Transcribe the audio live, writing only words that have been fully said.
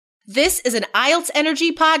This is an IELTS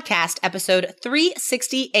Energy Podcast, episode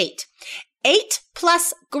 368.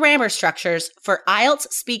 8+ grammar structures for IELTS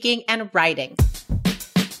speaking and writing.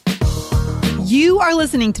 You are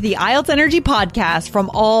listening to the IELTS Energy Podcast from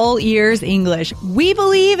All Ears English. We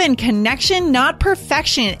believe in connection, not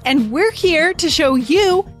perfection, and we're here to show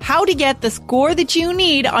you how to get the score that you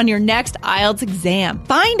need on your next IELTS exam.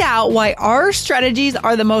 Find out why our strategies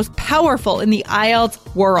are the most powerful in the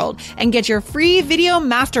IELTS world and get your free video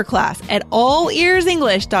masterclass at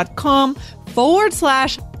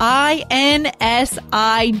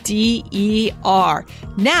allearsenglish.com/INSIDER.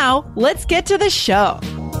 Now, let's get to the show.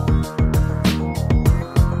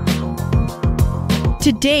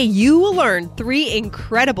 Today, you will learn 3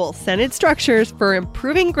 incredible sentence structures for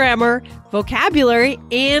improving grammar, vocabulary,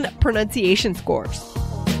 and pronunciation scores.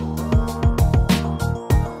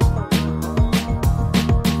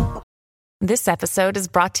 This episode is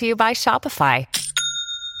brought to you by Shopify.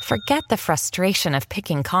 Forget the frustration of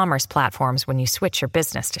picking commerce platforms when you switch your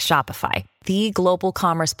business to Shopify, the global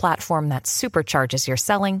commerce platform that supercharges your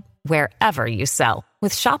selling wherever you sell.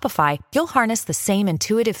 With Shopify, you'll harness the same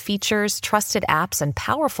intuitive features, trusted apps, and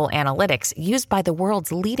powerful analytics used by the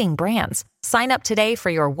world's leading brands. Sign up today for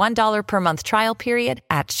your $1 per month trial period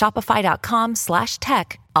at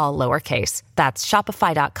shopify.com/tech, all lowercase. That's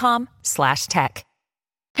shopify.com/tech.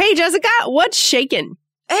 Hey, Jessica, what's shaking?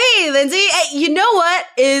 Hey, Lindsay. Hey, you know what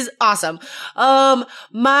is awesome? A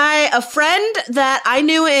friend that I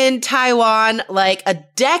knew in Taiwan like a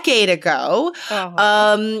decade ago,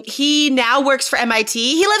 he now works for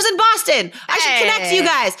MIT. He lives in Boston. I should connect you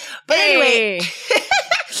guys. But anyway,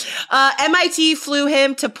 MIT flew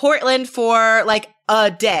him to Portland for like a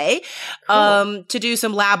day, to do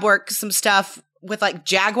some lab work, some stuff with like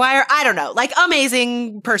Jaguar. I don't know, like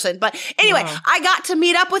amazing person. But anyway, I got to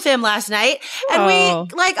meet up with him last night and we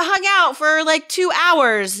like hung out for like 2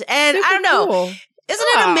 hours. And Super I don't know, cool. Isn't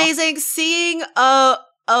it amazing seeing a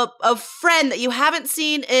friend that you haven't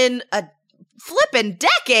seen in a flippin'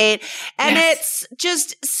 decade? And it's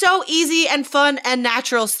just so easy and fun and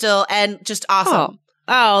natural still and just awesome.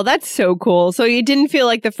 Oh, that's so cool. So you didn't feel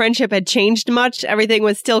like the friendship had changed much? Everything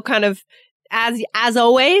was still kind of as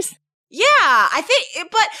always? Yeah, I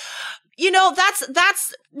think, but you know,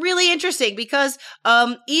 that's really interesting because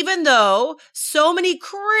even though so many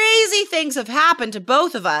crazy things have happened to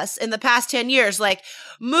both of us in the past 10 years, like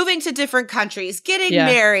moving to different countries, getting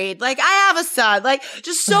married, like I have a son, like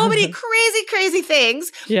just so many crazy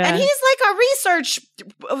things. Yeah. And he's like a research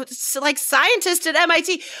like scientist at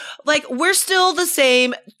MIT. Like we're still the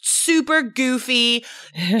same super goofy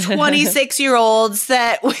 26-year-olds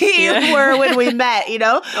that we were when we met, you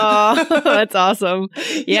know? Oh, that's awesome.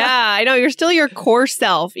 Yeah, I know. You're still your core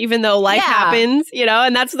self, even though life happens, you know?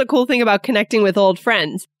 And that's the cool thing about connecting with old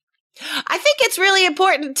friends. I think it's really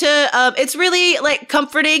important to, it's really like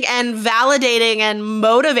comforting and validating and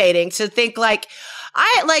motivating to think like,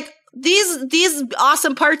 I like these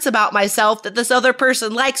awesome parts about myself that this other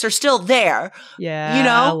person likes are still there. Yeah. You know?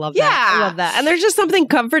 I love that. I love that. And there's just something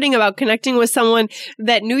comforting about connecting with someone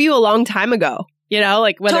that knew you a long time ago. You know,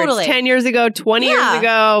 like whether it's 10 years ago, 20 years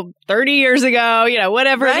ago, 30 years ago, you know,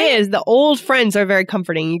 whatever it is, the old friends are very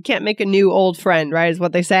comforting. You can't make a new old friend, right? Is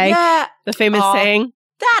what they say. Yeah. The famous saying.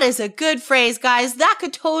 That is a good phrase, guys. That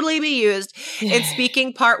could totally be used in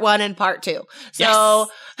speaking part 1 and part 2. So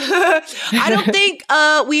I don't think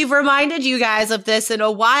we've reminded you guys of this in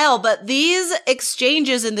a while, but these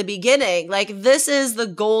exchanges in the beginning, like this is the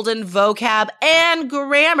golden vocab and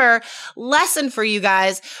grammar lesson for you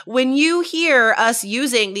guys. When you hear us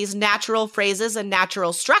using these natural phrases and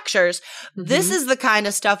natural structures, this is the kind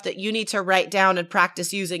of stuff that you need to write down and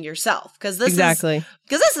practice using yourself. Because this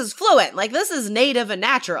is fluent. Like this is native and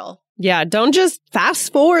natural. Yeah, don't just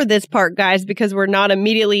fast forward this part, guys, because we're not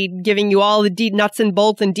immediately giving you all the nuts and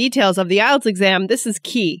bolts and details of the IELTS exam. This is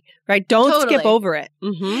key, right? Don't skip over it.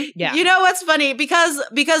 Yeah. You know what's funny? Because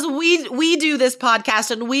we do this podcast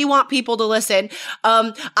and we want people to listen.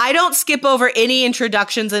 I don't skip over any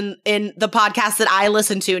introductions in the podcast that I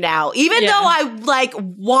listen to now, even though I like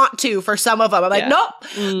want to for some of them. I'm like, nope,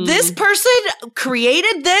 this person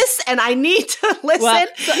created this and I need to listen. Well,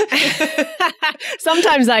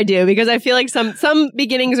 sometimes I do because I feel like some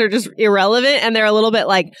beginnings are just irrelevant and they're a little bit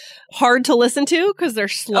like hard to listen to because they're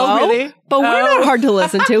slow. Oh, really? But we're not hard to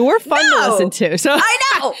listen to. We're fun to listen to. So I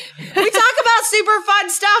know. We talk about super fun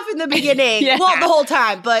stuff in the beginning. Well, the whole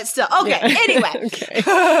time, but still. Okay. Anyway.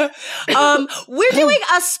 We're doing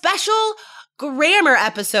a special grammar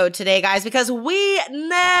episode today, guys, because we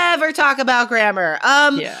never talk about grammar.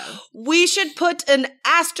 We should put an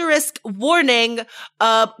asterisk warning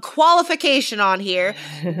qualification on here.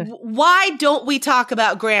 Why don't we talk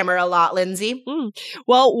about grammar a lot, Lindsay?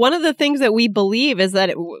 Well, one of the things that we believe is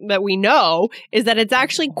that we know is that it's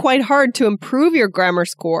actually quite hard to improve your grammar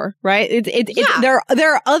score, right?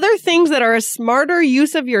 There are other things that are a smarter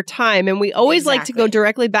use of your time, and we always like to go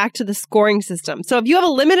directly back to the scoring system. So if you have a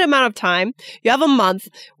limited amount of time, you have a month,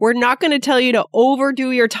 we're not going to tell you to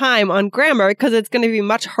overdo your time on grammar because it's going to be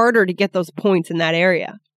much harder to get those points in that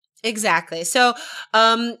area. Exactly. So,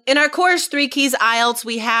 in our course, 3 Keys IELTS,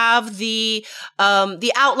 we have the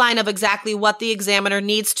outline of exactly what the examiner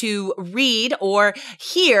needs to read or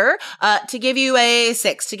hear, to give you a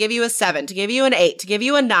 6, to give you a 7, to give you an 8, to give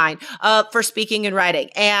you a 9, for speaking and writing.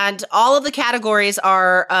 And all of the categories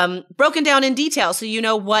are, broken down in detail. So you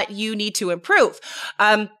know what you need to improve.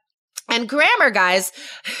 And grammar, guys,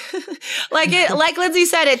 like Lindsay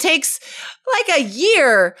said, it takes like a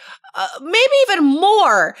year, maybe even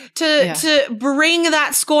more to bring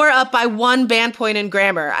that score up by 1 band point in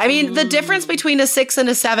grammar. I mean, the difference between a 6 and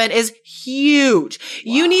a 7 is huge. Wow.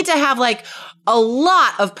 You need to have like a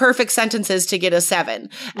lot of perfect sentences to get a 7.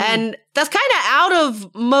 And that's kind of out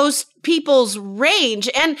of most people's range.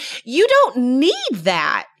 And you don't need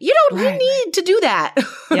that. You don't need to do that.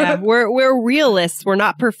 Yeah, we're realists. We're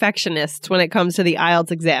not perfectionists when it comes to the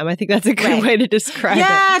IELTS exam. I think that's a good way to describe it.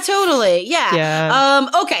 Yeah, totally. Yeah.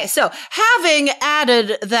 Okay, so having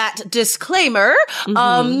added that disclaimer,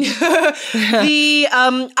 I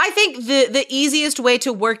think the easiest way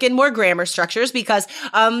to work in more grammar structures, because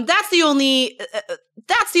that's the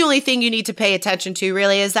only thing you need to pay attention to,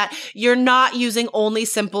 really, is that you're not using only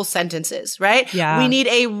simple sentences, right? Yeah. We need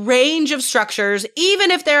a range of structures, even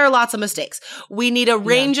if there are lots of mistakes. We need a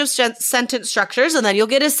range of sentence structures, and then you'll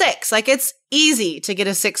get a 6. Like, it's easy to get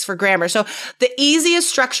a 6 for grammar. So the easiest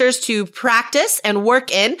structures to practice and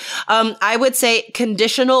work in, I would say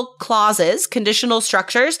conditional clauses, conditional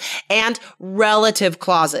structures, and relative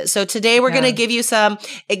clauses. So today we're going to give you some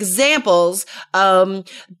examples, band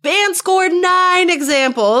score 9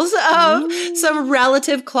 examples of some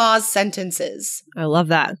relative clause sentences. I love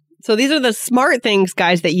that. So these are the smart things,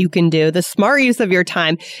 guys, that you can do, the smart use of your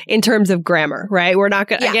time in terms of grammar, right? We're not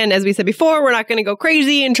going to, again, as we said before, we're not going to go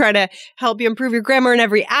crazy and try to help you improve your grammar in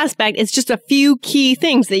every aspect. It's just a few key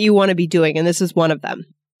things that you want to be doing, and this is one of them.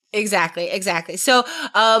 Exactly. So,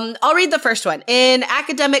 I'll read the first one. In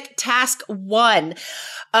academic task 1,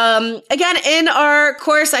 again, in our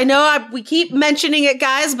course, I know we keep mentioning it,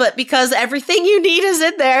 guys, but because everything you need is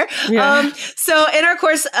in there. Yeah. So in our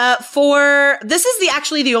course, this is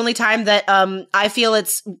actually the only time that, I feel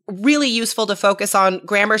it's really useful to focus on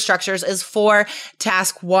grammar structures is for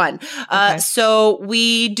task 1. So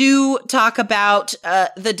we do talk about,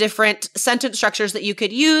 the different sentence structures that you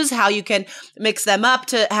could use, how you can mix them up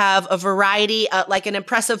to have a variety, like an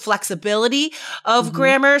impressive flexibility of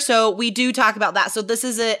grammar. So we do talk about that. So this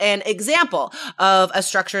is an example of a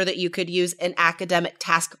structure that you could use in academic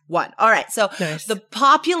task 1. All right. So the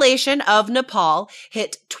population of Nepal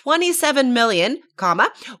hit 27 million,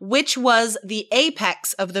 which was the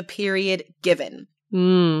apex of the period given.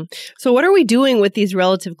 So what are we doing with these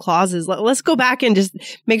relative clauses? Let's go back and just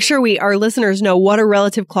make sure our listeners know what a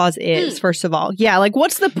relative clause is, first of all. Yeah. Like,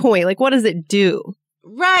 what's the point? Like, what does it do?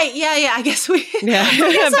 Right. Yeah. I guess I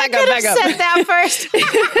could have said that first.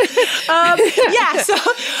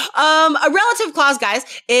 A relative clause, guys,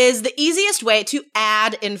 is the easiest way to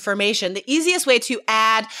add information, the easiest way to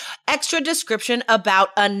add extra description about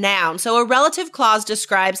a noun. So a relative clause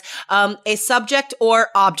describes a subject or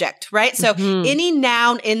object, right? So any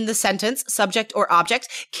noun in the sentence, subject or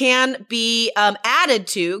object, can be added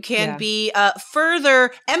to, can be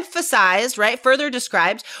further emphasized, right? Further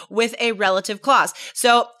described with a relative clause.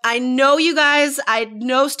 So I know you guys, I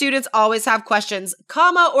know students always have questions,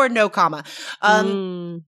 comma or no comma.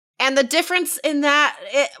 And the difference in that,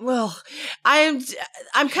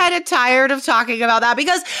 I'm kind of tired of talking about that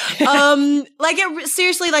because,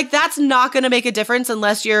 seriously, that's not going to make a difference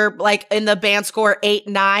unless you're like in the band score 8,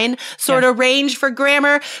 9 sort of range for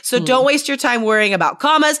grammar. So don't waste your time worrying about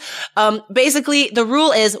commas. Basically, the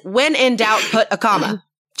rule is when in doubt, put a comma.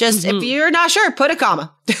 Just if you're not sure, put a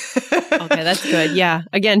comma. Okay, that's good. Yeah.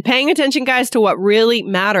 Again, paying attention, guys, to what really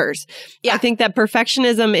matters. Yeah. I think that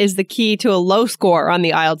perfectionism is the key to a low score on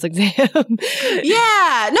the IELTS exam.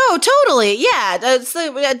 Yeah. No, Totally. Yeah. It's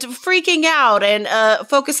freaking out and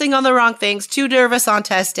focusing on the wrong things, too nervous on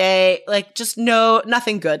test day, like just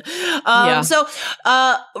nothing good. So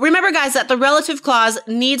remember, guys, that the relative clause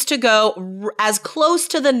needs to go as close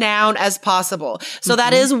to the noun as possible. So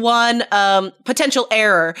that is one potential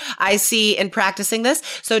error I see in practicing this.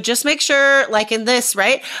 So just make sure, like in this,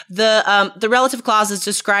 right, the relative clause is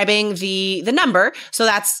describing the number. So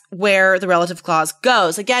that's where the relative clause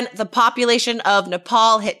goes. Again, the population of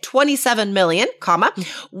Nepal hit 27 million,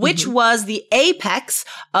 which was the apex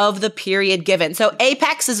of the period given. So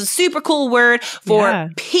apex is a super cool word for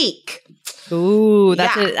peak. Ooh,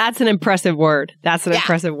 that's an impressive word. That's an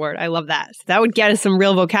impressive word. I love that. So that would get us some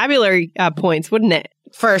real vocabulary points, wouldn't it?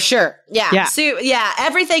 For sure. Yeah. So,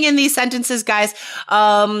 everything in these sentences, guys,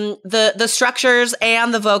 the structures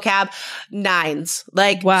and the vocab, 9s.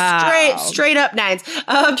 Like, straight up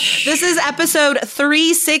 9s. This is episode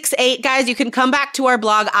 368, guys. You can come back to our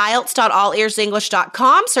blog,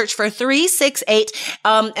 IELTS.allearsenglish.com, search for 368,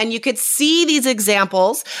 and you could see these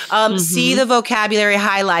examples, see the vocabulary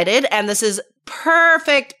highlighted, and this is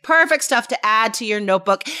perfect stuff to add to your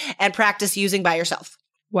notebook and practice using by yourself.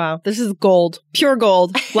 Wow, this is gold. Pure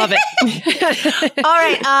gold. Love it. All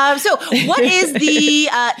right. So what is the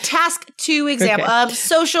task 2 example? Okay.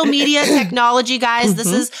 Social media technology, guys. This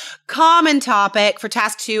is common topic for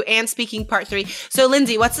task 2 and speaking part 3. So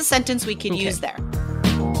Lindsay, what's the sentence we can use there?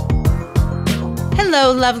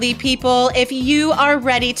 Hello, lovely people. If you are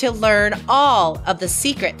ready to learn all of the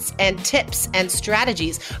secrets and tips and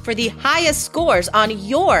strategies for the highest scores on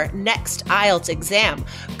your next IELTS exam,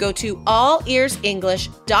 go to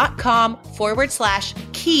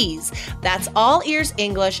allearsenglish.com/keys. That's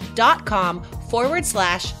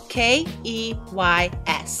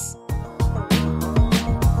allearsenglish.com/KEYS.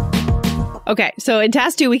 Okay, so in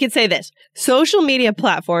task 2, we could say this. Social media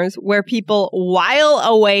platforms where people while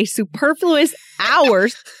away superfluous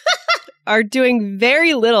hours are doing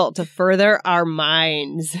very little to further our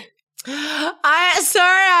minds. I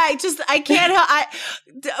can't help.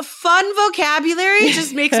 Fun vocabulary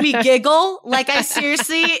just makes me giggle. Like I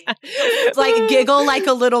seriously, giggle like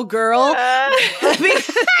a little girl.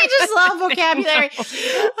 I just love vocabulary.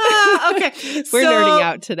 Okay, we're nerding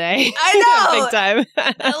out today. I know, big time.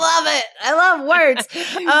 I love it. I love words.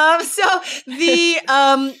 So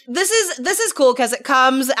this is cool because it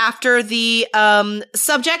comes after the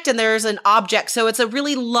subject and there's an object, so it's a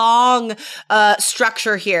really long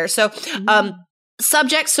structure here. So.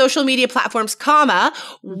 Subject, social media platforms,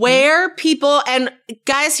 where people, and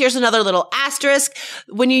guys, here's another little asterisk.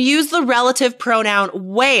 When you use the relative pronoun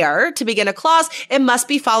where to begin a clause, it must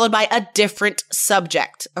be followed by a different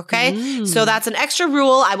subject. Okay. So that's an extra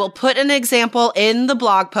rule. I will put an example in the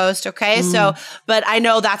blog post. Okay. So, but I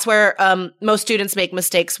know that's where, most students make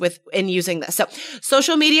mistakes in using this. So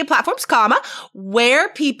social media platforms, where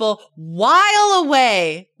people while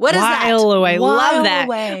away. What is that? While away. Love that.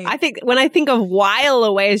 I think when I think of while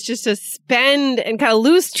away, it's just to spend and kind of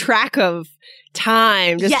lose track of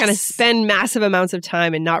time. Just kind of spend massive amounts of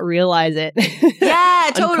time and not realize it. Yeah,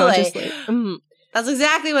 totally. That's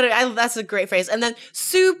exactly what that's a great phrase. And then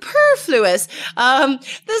superfluous.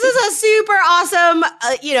 This is a super awesome,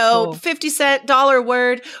 cool. 50-cent dollar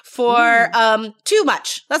word for, too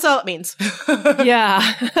much. That's all it means.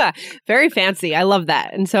 Yeah. Very fancy. I love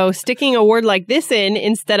that. And so sticking a word like this in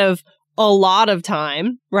instead of a lot of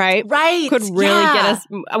time, right? Right. Could really get us.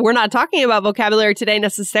 We're not talking about vocabulary today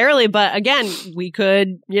necessarily, but again, we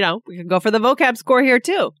could go for the vocab score here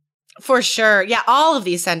too. For sure. Yeah, all of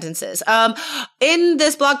these sentences. In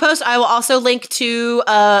this blog post, I will also link to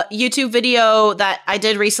a YouTube video that I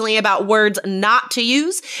did recently about words not to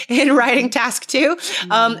use in writing task 2.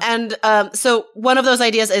 So one of those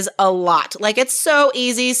ideas is a lot. Like it's so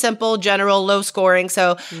easy, simple, general, low scoring.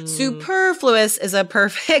 So superfluous is a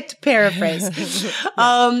perfect paraphrase.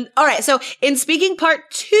 All right. So in speaking part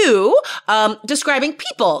 2, describing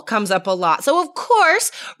people comes up a lot. So of course,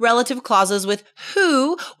 relative clauses with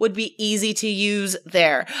who would be easy to use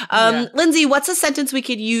there. Lindsay, what's a sentence we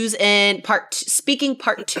could use in speaking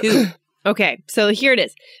part 2? Okay, so here it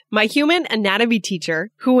is. My human anatomy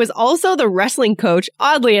teacher, who was also the wrestling coach,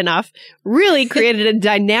 oddly enough, really created a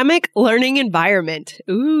dynamic learning environment.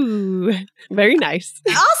 Ooh, very nice.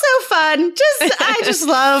 Also fun. I just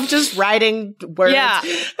love just writing words. Yeah.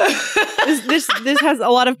 This has a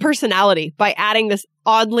lot of personality by adding this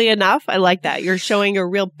oddly enough. I like that. You're showing a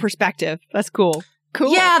real perspective. That's cool.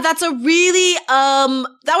 Cool. Yeah, that's a really,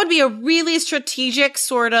 that would be a really strategic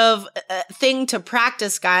sort of thing to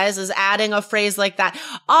practice, guys, is adding a phrase like that.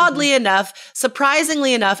 Oddly enough,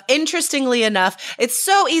 surprisingly enough, interestingly enough, it's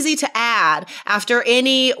so easy to add after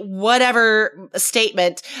any whatever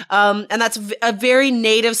statement. And that's a very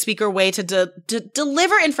native speaker way to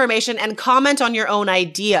deliver information and comment on your own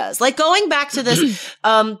ideas. Like going back to this,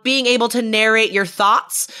 being able to narrate your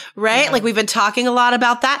thoughts, right? Yeah. Like we've been talking a lot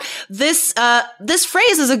about that. This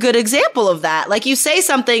phrase is a good example of that. Like you say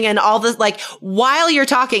something and all this, like while you're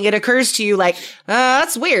talking, it occurs to you like,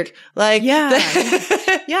 that's weird. Like, yeah.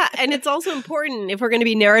 Yeah. And it's also important if we're going to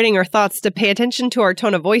be narrating our thoughts to pay attention to our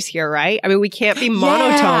tone of voice here, right? I mean, we can't be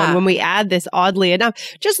monotone when we add this oddly enough.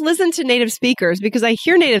 Just listen to native speakers because I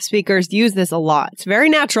hear native speakers use this a lot. It's very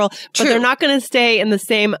natural, but they're not going to stay in the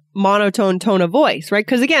same monotone tone of voice, right?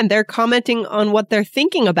 Because again, they're commenting on what they're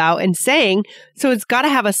thinking about and saying. So it's got to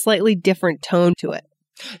have a slightly different tone to it.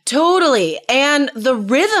 Totally. And the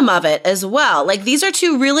rhythm of it as well. Like these are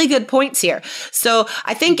two really good points here. So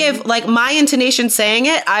I think if like my intonation saying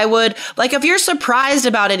it, I would like, if you're surprised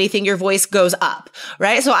about anything, your voice goes up,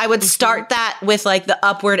 right? So I would start that with like the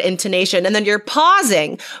upward intonation and then you're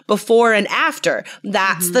pausing before and after.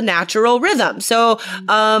 That's the natural rhythm. So,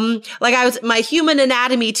 like my human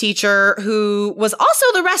anatomy teacher who was also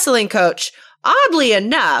the wrestling coach, oddly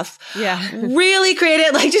enough, really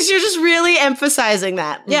created, like you're just really emphasizing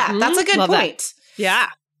that. Yeah, that's a good point. That. Yeah.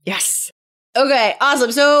 Yes. Okay,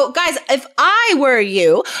 awesome. So guys, if I were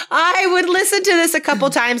you, I would listen to this a couple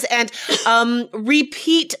times and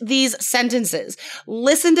repeat these sentences.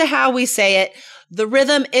 Listen to how we say it. The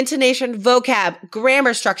rhythm, intonation, vocab,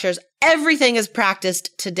 grammar structures, everything is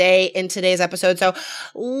practiced today in today's episode. So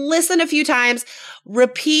listen a few times,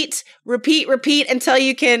 repeat until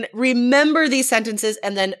you can remember these sentences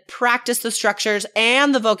and then practice the structures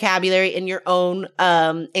and the vocabulary in your own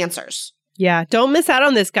answers. Yeah, don't miss out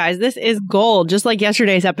on this, guys. This is gold, just like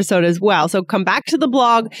yesterday's episode as well. So come back to the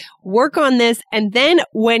blog, work on this, and then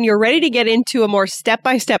when you're ready to get into a more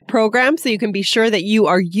step-by-step program so you can be sure that you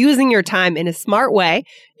are using your time in a smart way,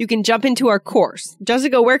 you can jump into our course.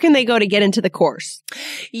 Jessica, where can they go to get into the course?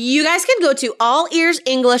 You guys can go to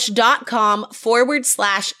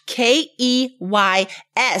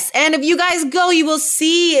allearsenglish.com/KEYS. And if you guys go, you will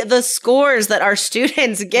see the scores that our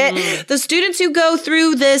students get. The students who go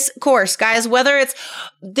through this course, guys, whether it's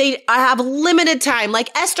I have limited time, like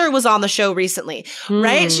Esther was on the show recently,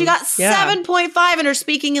 right? She got 7.5 in her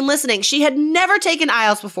speaking and listening. She had never taken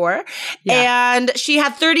IELTS before, and she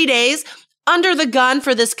had 30 days under the gun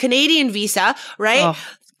for this Canadian visa, right? Oh.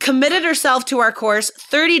 Committed herself to our course,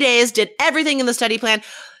 30 days, did everything in the study plan.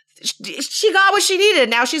 She got what she needed.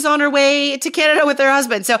 Now she's on her way to Canada with her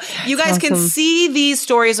husband. So you guys can see these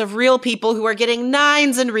stories of real people who are getting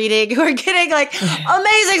 9s in reading, who are getting like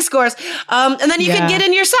amazing scores. And then you can get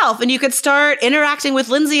in yourself and you could start interacting with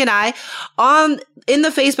Lindsay and I in the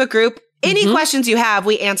Facebook group. Any questions you have,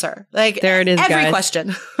 we answer. Like there it is, every guys.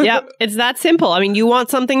 question. Yep. It's that simple. I mean, you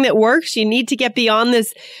want something that works. You need to get beyond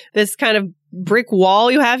this kind of brick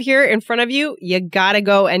wall you have here in front of you. You got to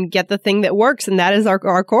go and get the thing that works. And that is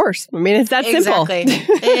our course. I mean, it's that simple.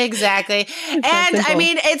 Exactly. And I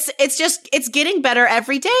mean, it's getting better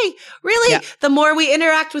every day. Really. Yeah. The more we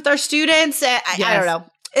interact with our students, I don't know.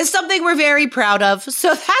 It's something we're very proud of. So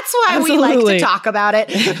that's why we like to talk about it.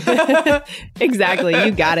 Exactly.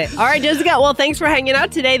 You got it. All right, Jessica. Well, thanks for hanging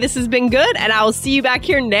out today. This has been good. And I will see you back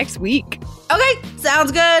here next week. Okay.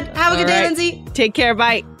 Sounds good. Have a good day, Lindsay. Take care.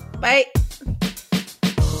 Bye. Bye.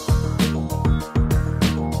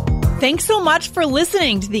 Thanks so much for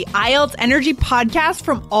listening to the IELTS Energy Podcast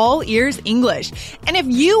from All Ears English. And if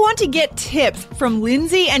you want to get tips from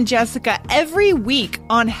Lindsay and Jessica every week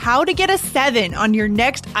on how to get a 7 on your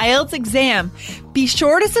next IELTS exam, be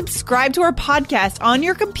sure to subscribe to our podcast on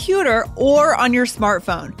your computer or on your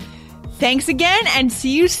smartphone. Thanks again and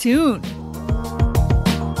see you soon.